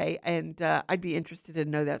 Okay, and I'd be interested to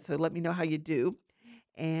know that, so let me know how you do.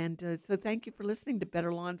 And so thank you for listening to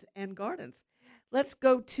Better Lawns and Gardens. Let's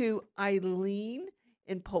go to Eileen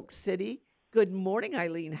in Polk City. Good morning,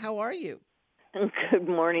 Eileen. How are you? Good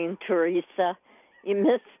morning, Teresa. You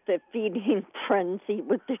missed the feeding frenzy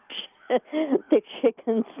with the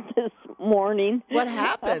chickens this morning. What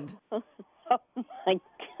happened? Oh my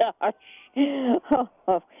gosh.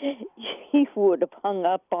 Oh, he would have hung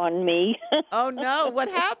up on me. Oh, no. What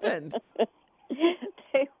happened?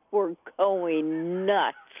 They were going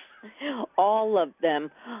nuts. All of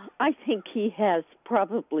them. I think he has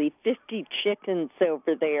probably 50 chickens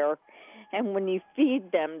over there. And when you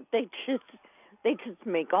feed them, they just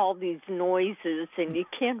make all these noises, and you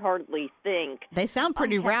can't hardly think. They sound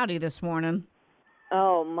pretty rowdy this morning.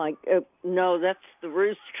 Oh, my, no, that's the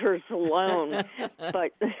roosters alone.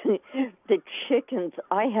 But the chickens,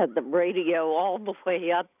 I had the radio all the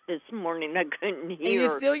way up this morning. I couldn't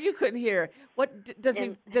hear. And you couldn't hear. What does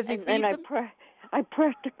he feed them? I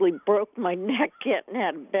practically broke my neck getting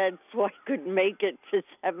out of bed so I could make it to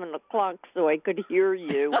 7 o'clock so I could hear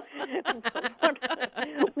you.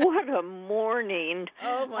 What a morning.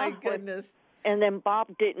 Oh, my goodness. And then Bob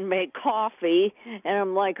didn't make coffee, and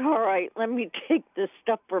I'm like, all right, let me take this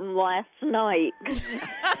stuff from last night.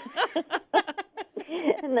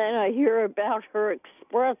 And then I hear about her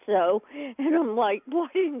espresso, and I'm like, why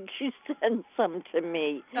didn't you send some to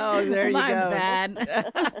me? Oh, there you go. My bad.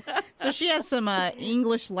 So she has some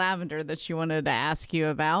English lavender that she wanted to ask you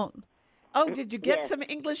about. Oh, did you get some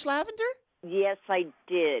English lavender? Yes, I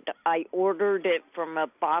did. I ordered it from a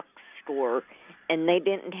box store, and they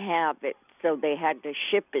didn't have it, so they had to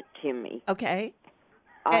ship it to me. Okay.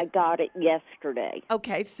 I got it yesterday.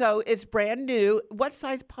 Okay, so it's brand new. What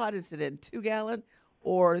size pot is it in? 2-gallon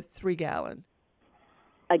or 3-gallon?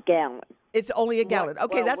 A gallon. It's only a gallon.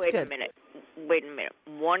 Okay, that's good. Wait a minute.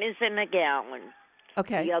 One is in a gallon.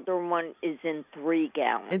 Okay. The other one is in 3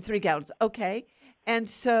 gallons. In 3 gallons. Okay. And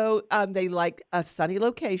so they like a sunny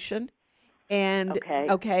location. And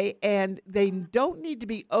and they don't need to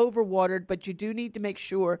be overwatered, but you do need to make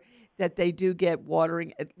sure that they do get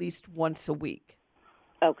watering at least once a week.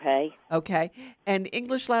 Okay. Okay. And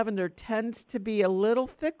English lavender tends to be a little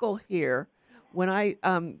fickle here. When I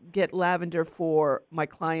get lavender for my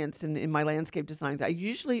clients and in my landscape designs, I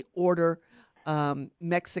usually order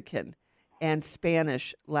Mexican and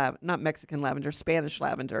Spanish not Mexican lavender, Spanish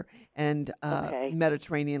lavender and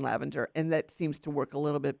Mediterranean lavender, and that seems to work a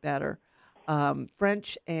little bit better.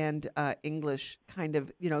 French and English kind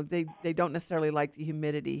of, they don't necessarily like the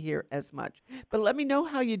humidity here as much. But let me know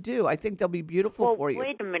how you do. I think they'll be beautiful for you.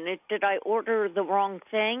 Wait a minute. Did I order the wrong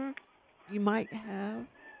thing? You might have.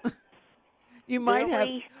 You might have.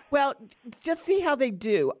 Well, just see how they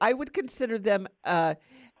do. I would consider them an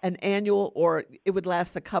annual, or it would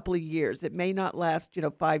last a couple of years. It may not last,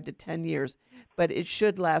 5 to 10 years, but it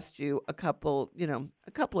should last you a couple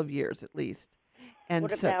of years at least. And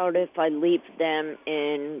what about if I leave them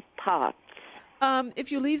in pots? If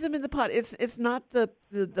you leave them in the pot, it's not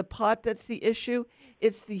the pot that's the issue.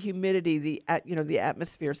 It's the humidity, the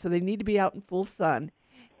atmosphere. So they need to be out in full sun.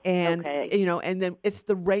 And and then it's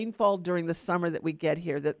the rainfall during the summer that we get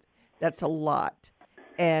here that's a lot,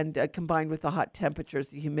 and combined with the hot temperatures,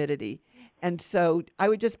 the humidity, and so I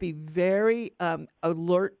would just be very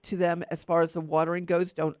alert to them as far as the watering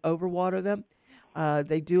goes. Don't overwater them.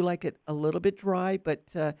 They do like it a little bit dry, but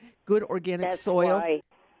good organic soil.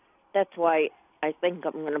 That's why I think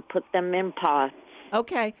I'm going to put them in pots.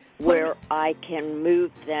 Okay. where I can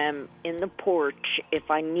move them in the porch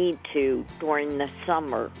if I need to during the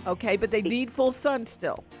summer. Okay, but they need full sun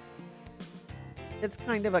still. It's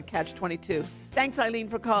kind of a catch-22. Thanks, Eileen,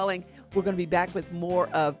 for calling. We're going to be back with more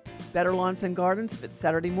of Better Lawns and Gardens. If it's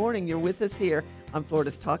Saturday morning, you're with us here on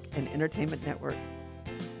Florida's Talk and Entertainment Network.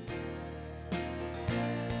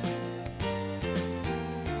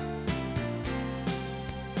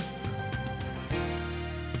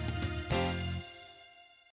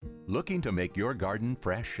 Looking to make your garden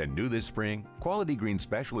fresh and new this spring? Quality Green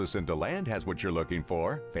Specialist in DeLand has what you're looking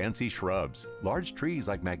for. Fancy shrubs, large trees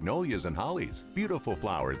like magnolias and hollies, beautiful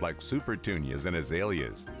flowers like supertunias and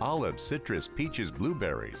azaleas, olives, citrus, peaches,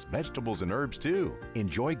 blueberries, vegetables and herbs too.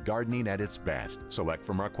 Enjoy gardening at its best. Select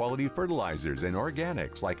from our quality fertilizers and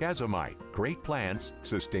organics like azomite. Great plants,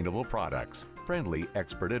 sustainable products. Friendly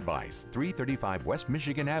expert advice. 335 West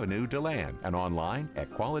Michigan Avenue, DeLand, and online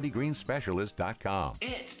at qualitygreenspecialist.com.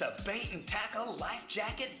 It's the Bait and Tackle Life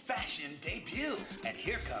Jacket Fashion debut. And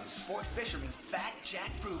here comes sport fisherman Fat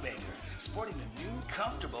Jack Brubaker, sporting the new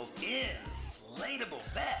comfortable inflatable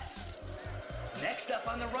vest. Next up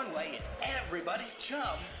on the runway is everybody's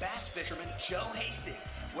chum, bass fisherman Joe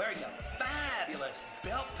Hastings, wearing a fabulous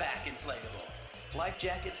belt pack inflatable. Life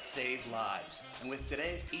jackets save lives, and with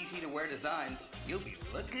today's easy-to-wear designs, you'll be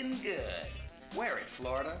looking good. Wear It,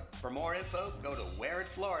 Florida. For more info, go to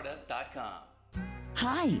wearitflorida.com.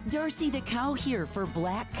 Hi, Darcy the Cow here for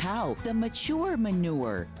Black Cow, the mature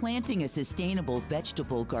manure. Planting a sustainable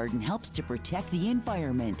vegetable garden helps to protect the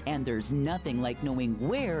environment, and there's nothing like knowing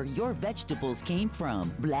where your vegetables came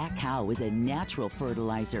from. Black Cow is a natural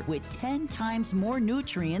fertilizer with 10 times more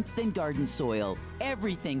nutrients than garden soil.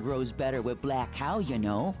 Everything grows better with Black Cow, you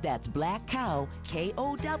know. That's blackcow.com.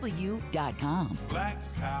 Black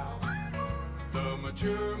Cow, the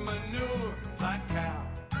mature manure, Black Cow.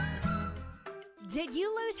 Did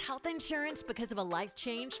you lose health insurance because of a life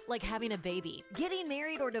change, like having a baby, getting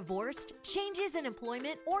married or divorced, changes in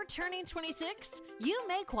employment, or turning 26? You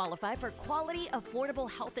may qualify for quality,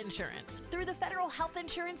 affordable health insurance through the Federal Health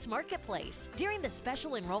Insurance Marketplace during the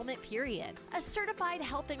special enrollment period. A certified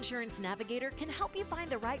health insurance navigator can help you find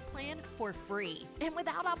the right plan for free and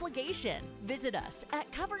without obligation. Visit us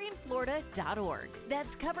at coveringflorida.org.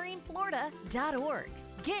 That's coveringflorida.org.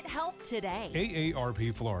 Get help today.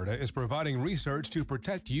 AARP Florida is providing research to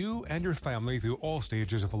protect you and your family through all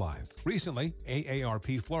stages of life. Recently,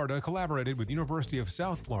 AARP Florida collaborated with University of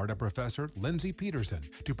South Florida professor Lindsay Peterson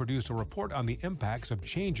to produce a report on the impacts of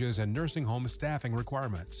changes in nursing home staffing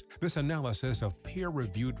requirements. This analysis of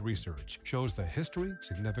peer-reviewed research shows the history,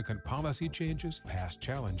 significant policy changes, past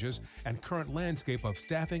challenges, and current landscape of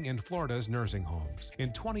staffing in Florida's nursing homes.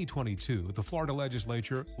 In 2022, the Florida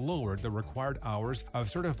legislature lowered the required hours of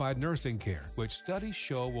certified nursing care, which studies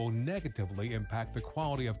show will negatively impact the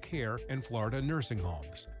quality of care in Florida nursing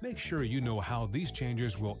homes. Make sure you know how these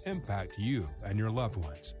changes will impact you and your loved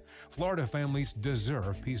ones. Florida families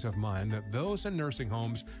deserve peace of mind that those in nursing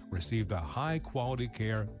homes receive the high-quality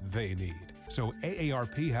care they need. So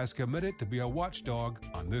AARP has committed to be a watchdog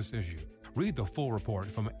on this issue. Read the full report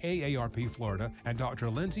from AARP Florida and Dr.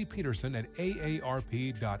 Lindsay Peterson at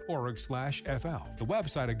aarp.org/FL. The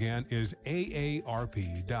website again is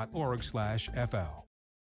aarp.org/FL.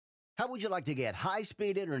 How would you like to get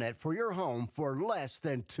high-speed internet for your home for less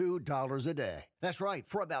than $2 a day? That's right.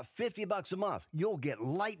 For about $50 a month, you'll get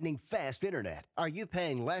lightning-fast internet. Are you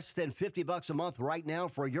paying less than $50 a month right now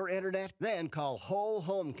for your internet? Then call Whole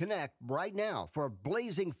Home Connect right now for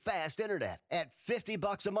blazing fast internet at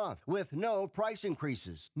 $50 a month with no price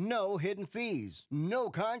increases, no hidden fees, no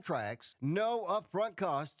contracts, no upfront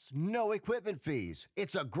costs, no equipment fees.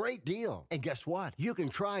 It's a great deal. And guess what? You can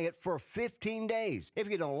try it for 15 days. If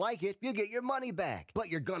you don't like it, you get your money back. But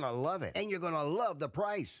you're going to love it, and you're going to love the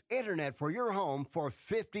price. Internet for your home for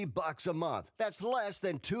 $50 a month. That's less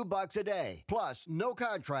than $2 a day. Plus, no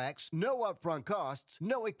contracts, no upfront costs,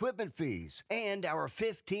 no equipment fees, and our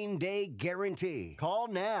 15-day guarantee. Call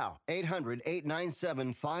now.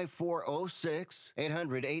 800-897-5406.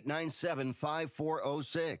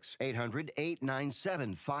 800-897-5406.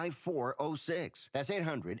 800-897-5406. That's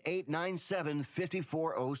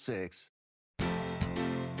 800-897-5406.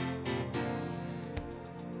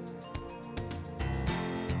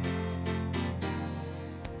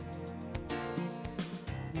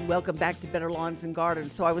 Welcome back to Better Lawns and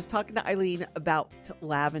Gardens. So I was talking to Eileen about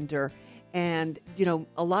lavender, and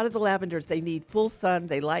a lot of the lavenders, they need full sun,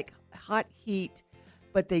 they like hot heat,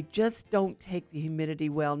 but they just don't take the humidity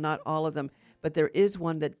well. Not all of them, but there is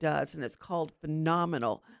one that does, and it's called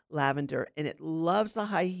Phenomenal Lavender, and it loves the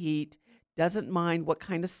high heat, doesn't mind what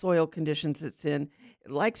kind of soil conditions it's in.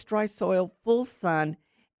 It likes dry soil, full sun,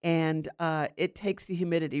 and it takes the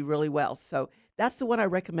humidity really well. So that's the one I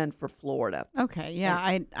recommend for Florida. Okay,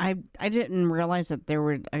 yeah, I didn't realize that there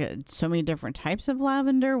were so many different types of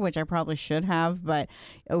lavender, which I probably should have. But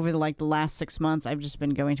over the last 6 months, I've just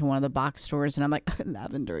been going to one of the box stores, and I'm like,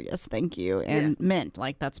 lavender, yes, thank you, and mint,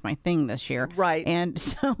 like that's my thing this year, right? And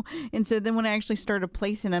so then when I actually started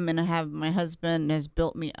placing them, and my husband has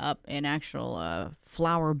built me up an actual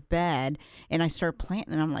flower bed, and I started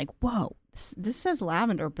planting, and I'm like, whoa, this says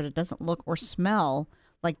lavender, but it doesn't look or smell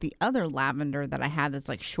like the other lavender that I had that's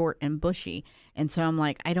like short and bushy. And so I'm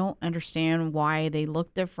like, I don't understand why they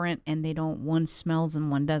look different and one smells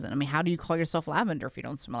and one doesn't. I mean, how do you call yourself lavender if you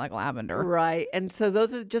don't smell like lavender? Right. And so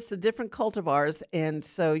those are just the different cultivars. And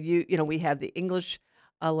so we have the English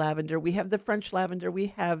lavender, we have the French lavender,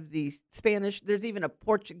 we have the Spanish, there's even a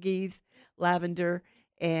Portuguese lavender,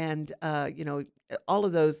 and all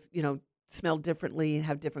of those, smell differently and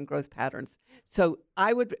have different growth patterns. So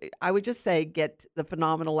I would just say get the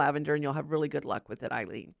phenomenal lavender, and you'll have really good luck with it,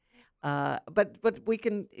 Eileen. But we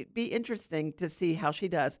can be interesting to see how she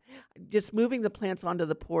does. Just moving the plants onto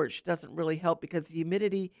the porch doesn't really help because the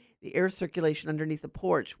humidity, the air circulation underneath the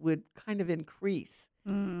porch would kind of increase.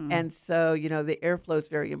 And so, the airflow is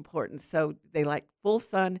very important. So they like full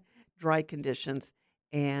sun, dry conditions,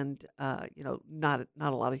 and not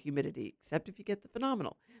a lot of humidity, except if you get the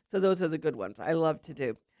phenomenal. So those are the good ones I love to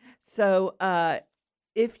do. So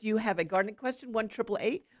if you have a gardening question,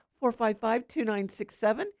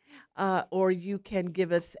 1-888-455-2967, or you can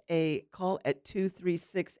give us a call at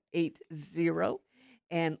 23680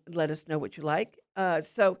 and let us know what you like.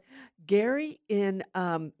 So Gary in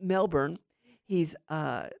Melbourne, he's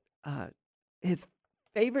his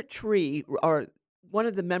favorite tree, or one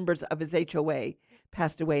of the members of his HOA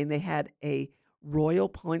passed away, and they had a Royal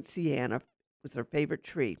Poinciana was their favorite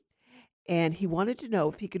tree. And he wanted to know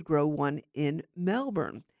if he could grow one in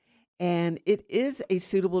Melbourne. And it is a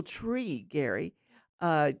suitable tree, Gary.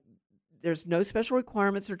 There's no special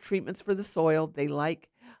requirements or treatments for the soil. They like,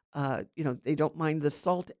 they don't mind the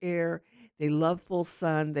salt air. They love full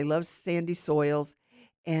sun. They love sandy soils.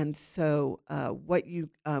 And so what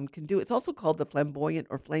you can do, it's also called the flamboyant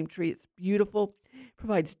or flame tree. It's beautiful,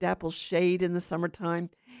 provides dapple shade in the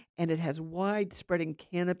summertime, and it has wide spreading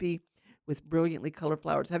canopy with brilliantly colored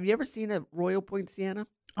flowers. Have you ever seen a Royal Poinciana?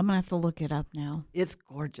 I'm going to have to look it up now. It's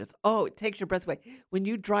gorgeous. Oh, it takes your breath away. When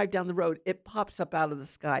you drive down the road, it pops up out of the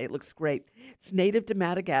sky. It looks great. It's native to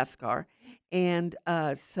Madagascar, and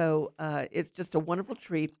so it's just a wonderful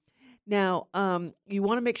tree. Now, you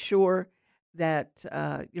want to make sure that,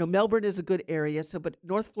 Melbourne is a good area. So, but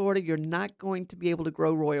North Florida, you're not going to be able to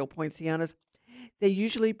grow Royal Poincianas. They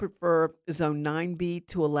usually prefer zone 9B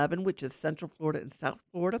to 11, which is Central Florida and South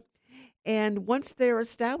Florida. And once they're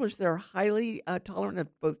established, they're highly tolerant of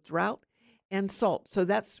both drought and salt. So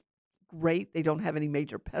that's great. They don't have any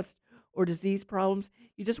major pest or disease problems.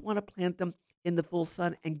 You just want to plant them in the full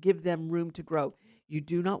sun and give them room to grow. You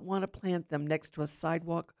do not want to plant them next to a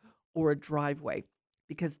sidewalk or a driveway,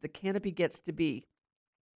 because the canopy gets to be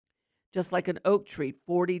just like an oak tree,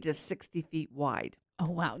 40 to 60 feet wide. Oh,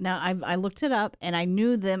 wow. Now, I looked it up, and I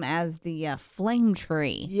knew them as the flame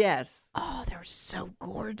tree. Yes. Oh, they're so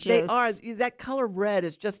gorgeous. They are. That color red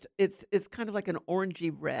is just, it's kind of like an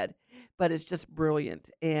orangey red, but it's just brilliant.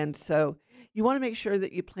 And so you want to make sure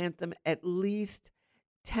that you plant them at least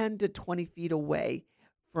 10 to 20 feet away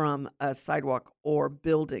from a sidewalk or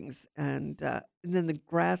buildings. And then the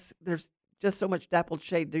grass, there's just so much dappled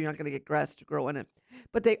shade, you're not going to get grass to grow in it.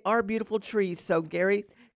 But they are beautiful trees. So, Gary,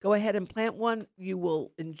 go ahead and plant one. You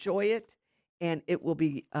will enjoy it, and it will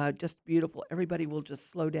be just beautiful. Everybody will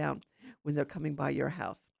just slow down when they're coming by your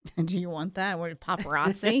house. Do you want that? What,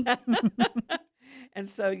 paparazzi? And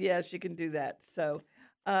so, yes, you can do that. So,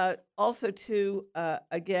 also, too,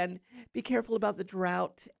 again, be careful about the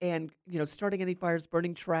drought and, starting any fires,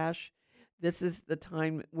 burning trash. This is the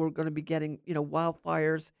time we're going to be getting,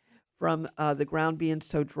 wildfires from the ground being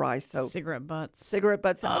so dry. So cigarette butts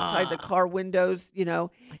outside the car windows,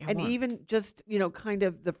 and even just, kind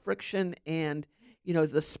of the friction and,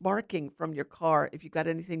 the sparking from your car. If you've got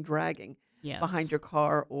anything dragging behind your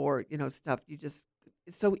car or, stuff,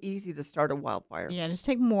 it's so easy to start a wildfire. Yeah, just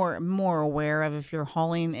take more aware of if you're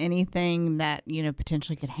hauling anything that,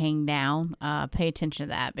 potentially could hang down. Pay attention to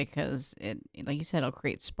that, because it, like you said, it'll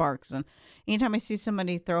create sparks. And anytime I see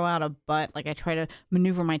somebody throw out a butt, like I try to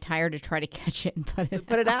maneuver my tire to try to catch it and put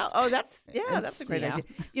it out. Oh, that's a great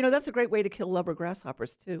idea. That's a great way to kill rubber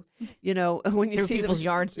grasshoppers too. When you through see people's them,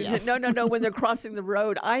 yards. Yes. No, when they're crossing the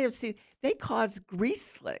road, I have seen they cause grease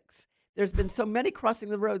slicks. There's been so many crossing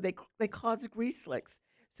the road, they cause grease slicks.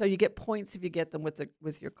 So you get points if you get them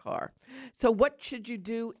with your car. So what should you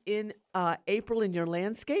do in April in your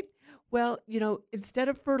landscape? Well, instead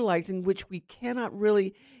of fertilizing, which we cannot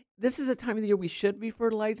really, this is the time of the year we should be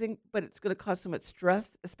fertilizing, but it's going to cause so much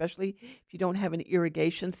stress, especially if you don't have an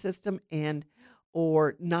irrigation system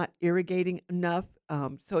or not irrigating enough,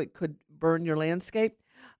 so it could burn your landscape.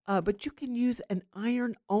 But you can use an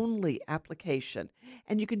iron-only application,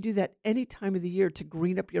 and you can do that any time of the year to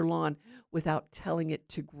green up your lawn without telling it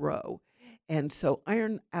to grow. And so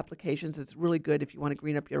iron applications is really good if you want to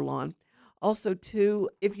green up your lawn. Also, too,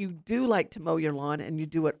 if you do like to mow your lawn and you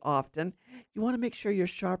do it often, you want to make sure you're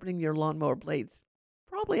sharpening your lawnmower blades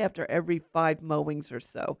probably after every 5 mowings or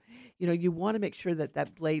so. You want to make sure that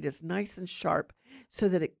that blade is nice and sharp so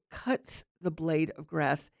that it cuts the blade of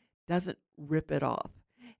grass, doesn't rip it off.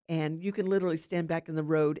 And you can literally stand back in the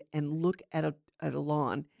road and look at a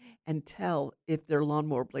lawn and tell if their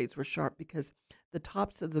lawnmower blades were sharp, because the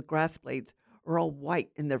tops of the grass blades are all white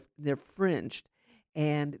and they're fringed.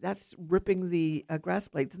 And that's ripping the grass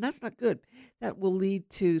blades, and that's not good. That will lead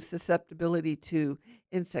to susceptibility to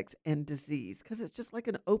insects and disease, because it's just like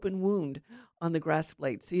an open wound on the grass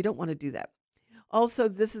blade. So you don't want to do that. Also,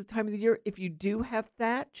 this is the time of the year if you do have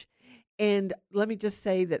thatch, and let me just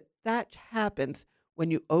say that thatch happens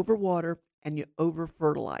when you overwater and you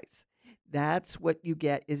over-fertilize. That's what you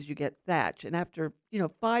get thatch. And after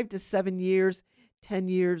 5 to 7 years, 10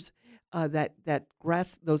 years,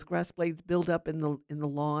 those grass blades build up in the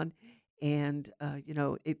lawn, and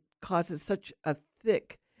it causes such a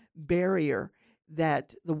thick barrier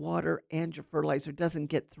that the water and your fertilizer doesn't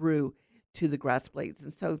get through to the grass blades,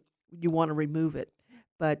 and so you want to remove it.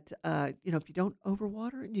 But if you don't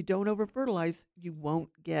overwater and you don't over-fertilize, you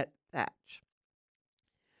won't get thatch.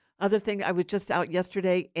 Other thing, I was just out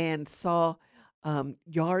yesterday and saw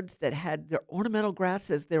yards that had their ornamental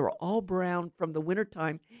grasses. They were all brown from the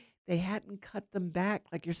wintertime. They hadn't cut them back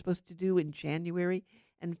like you're supposed to do in January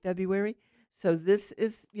and February. So this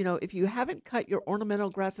is, if you haven't cut your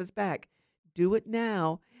ornamental grasses back, do it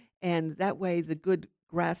now. And that way the good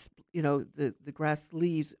grass, the grass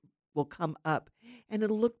leaves will come up and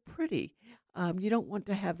it'll look pretty. You don't want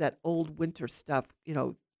to have that old winter stuff,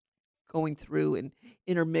 going through and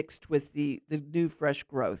intermixed with the new fresh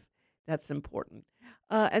growth. That's important.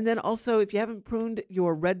 And then also, if you haven't pruned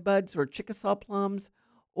your red buds or Chickasaw plums,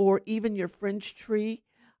 or even your fringe tree,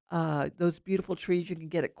 those beautiful trees you can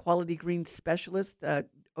get at Quality Green Specialist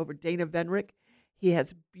over Dana Venrick. He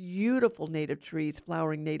has beautiful native trees,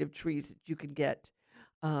 flowering native trees that you can get.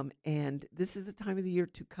 And this is the time of the year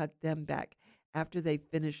to cut them back after they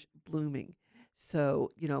finish blooming.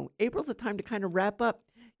 So, April's a time to kind of wrap up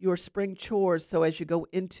your spring chores. So as you go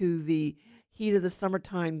into the heat of the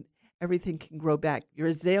summertime, everything can grow back. Your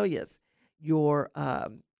azaleas, your,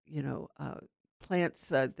 plants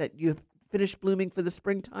that you've finished blooming for the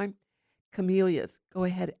springtime, camellias, go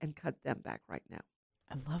ahead and cut them back right now.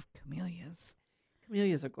 I love camellias.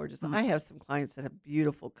 Camellias are gorgeous. I have some clients that have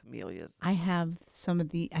beautiful camellias. I have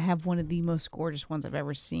one of the most gorgeous ones I've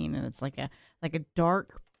ever seen, and it's like a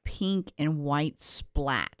dark pink and white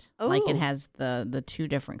splat. Oh. Like it has the two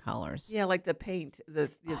different colors. Yeah, like the paint,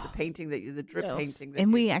 the painting the drip painting.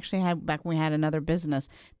 And we actually had, back when we had another business,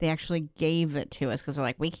 they actually gave it to us because they're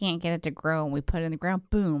like, we can't get it to grow, and we put it in the ground.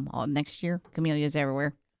 Boom! All next year, camellias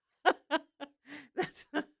everywhere.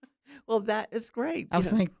 Well, that is great. I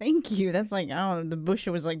was like, thank you. That's like, the bush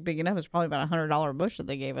was like big enough. It's probably about $100 bush that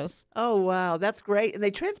they gave us. Oh, wow. That's great. And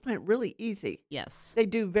they transplant really easy. Yes. They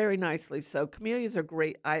do very nicely. So camellias are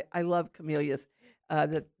great. I love camellias.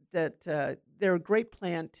 They're a great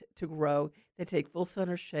plant to grow. They take full sun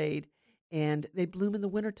or shade, and they bloom in the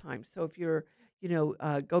wintertime. So if you're,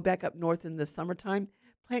 go back up north in the summertime,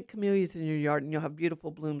 plant camellias in your yard, and you'll have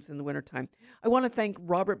beautiful blooms in the wintertime. I want to thank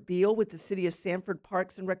Robert Beal with the City of Sanford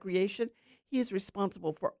Parks and Recreation. He is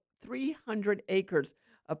responsible for 300 acres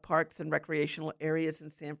of parks and recreational areas in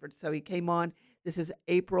Sanford. So he came on. This is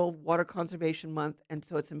April, Water Conservation Month, and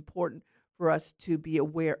so it's important for us to be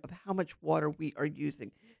aware of how much water we are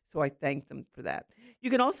using. So I thank them for that. You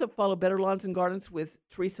can also follow Better Lawns and Gardens with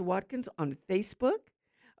Teresa Watkins on Facebook.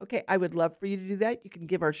 Okay, I would love for you to do that. You can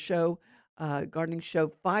give our show, gardening show,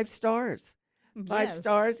 5 stars. 5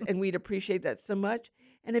 stars, and we'd appreciate that so much.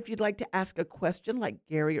 And if you'd like to ask a question like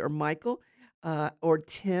Gary or Michael or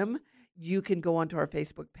Tim, you can go onto our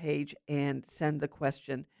Facebook page and send the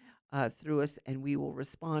question through us, and we will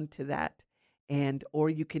respond to that. Or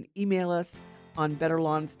you can email us on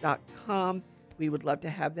betterlawns.com. We would love to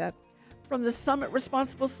have that. From the Summit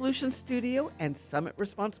Responsible Solutions Studio and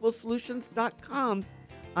summitresponsiblesolutions.com,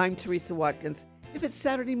 I'm Teresa Watkins. If it's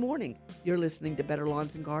Saturday morning, you're listening to Better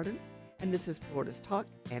Lawns and Gardens, And this is Florida's Talk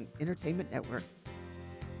and Entertainment Network.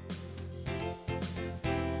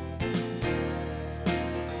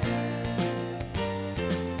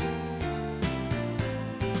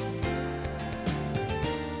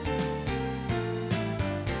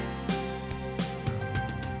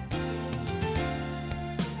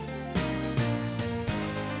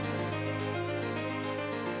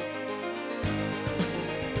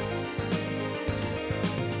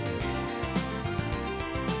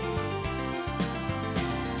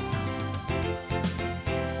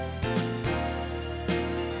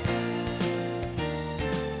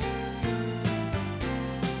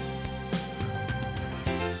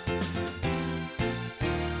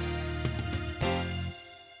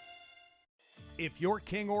 If your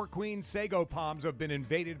king or queen sago palms have been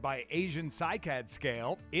invaded by Asian cycad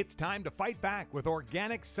scale, it's time to fight back with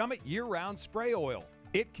organic Summit year-round spray oil.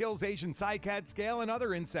 It kills Asian cycad scale and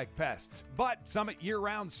other insect pests. But Summit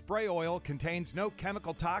year-round spray oil contains no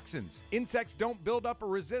chemical toxins. Insects don't build up a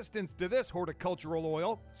resistance to this horticultural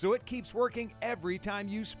oil, so it keeps working every time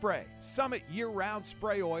you spray. Summit year-round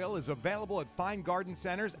spray oil is available at fine garden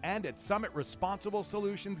centers and at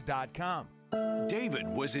summitresponsibleSolutions.com. David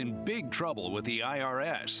was in big trouble with the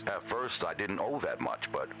IRS. At first, I didn't owe that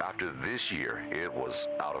much, but after this year, it was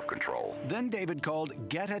out of control. Then David called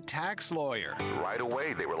Get a Tax Lawyer. Right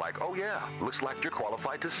away, they were like, oh yeah, looks like you're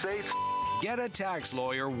qualified to save. Get a Tax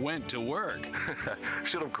Lawyer went to work.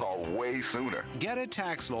 Should have called way sooner. Get a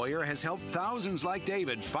Tax Lawyer has helped thousands like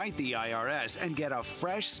David fight the IRS and get a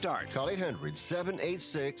fresh start. Call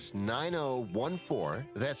 800-786-9014.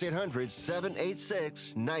 That's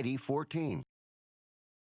 800-786-9014.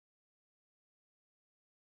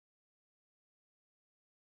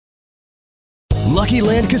 Lucky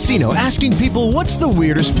Land Casino, asking people, what's the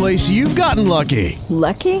weirdest place you've gotten lucky?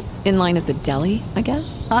 Lucky? In line at the deli, I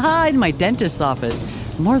guess? Aha, in my dentist's office.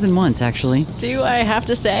 More than once, actually. Do I have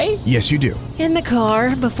to say? Yes, you do. In the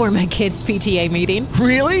car before my kids' PTA meeting.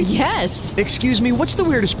 Really? Yes. Excuse me, what's the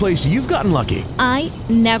weirdest place you've gotten lucky? I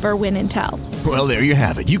never win and tell. Well, there you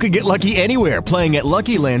have it. You can get lucky anywhere, playing at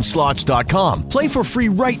LuckyLandSlots.com. Play for free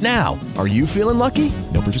right now. Are you feeling lucky?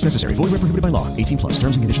 No purchase necessary. Void where prohibited by law. 18+.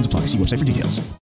 Terms and conditions apply. See website for details.